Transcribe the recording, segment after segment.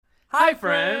Hi,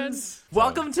 friends.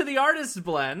 Welcome to the Artist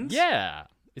Blend. Yeah,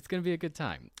 it's going to be a good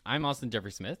time. I'm Austin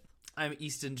Jeffrey Smith. I'm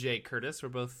Easton J. Curtis. We're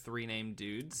both three-named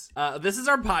dudes. This is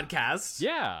our podcast.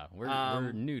 Yeah,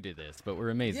 we're new to this, but we're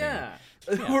amazing. Yeah.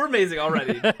 We're amazing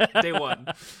already. Day one.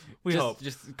 We hope.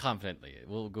 Just confidently.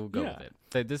 We'll go with it.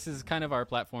 So this is kind of our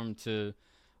platform to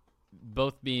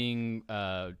both being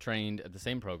trained at the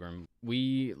same program.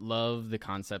 We love the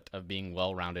concept of being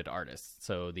well-rounded artists.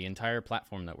 So the entire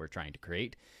platform that we're trying to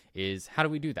create is how do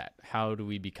we do that? How do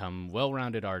we become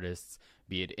well-rounded artists,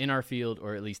 be it in our field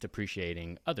or at least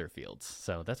appreciating other fields?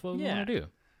 So that's what we want to do.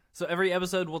 So every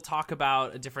episode we'll talk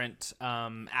about a different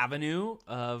avenue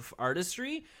of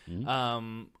artistry.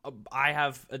 Mm-hmm. I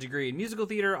have a degree in musical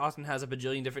theater. Austin has a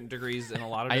bajillion different degrees in a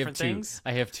lot of different things.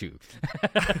 I have two.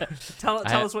 Tell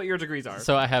us what your degrees are.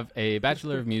 So I have a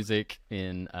Bachelor of Music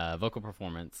in vocal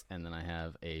performance, and then I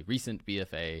have a recent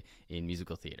BFA in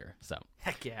musical theater. So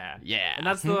heck yeah. Yeah. And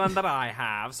that's the one that I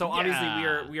have. So obviously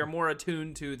we are more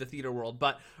attuned to the theater world,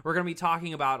 but we're going to be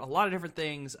talking about a lot of different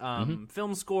things,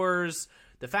 film scores,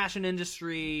 the fashion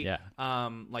industry,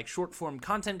 like short form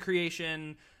content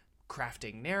creation,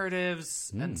 crafting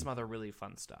narratives, and some other really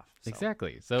fun stuff. So.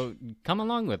 Exactly. So come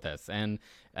along with us. And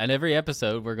at every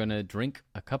episode, we're going to drink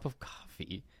a cup of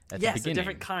coffee at the beginning. A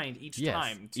different kind each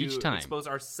time to expose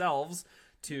ourselves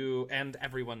to, and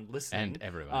everyone listening,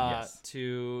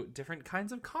 to different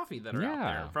kinds of coffee that are out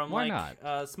there.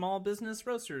 From small business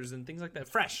roasters and things like that.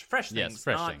 Fresh things. Yes,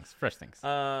 fresh things.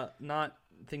 Not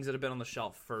things that have been on the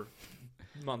shelf for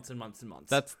months and months and months.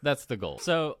 That's the goal.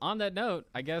 So on that note,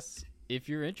 I guess if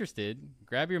you're interested,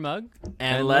 grab your mug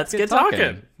and let's get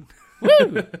talking.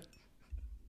 Woo!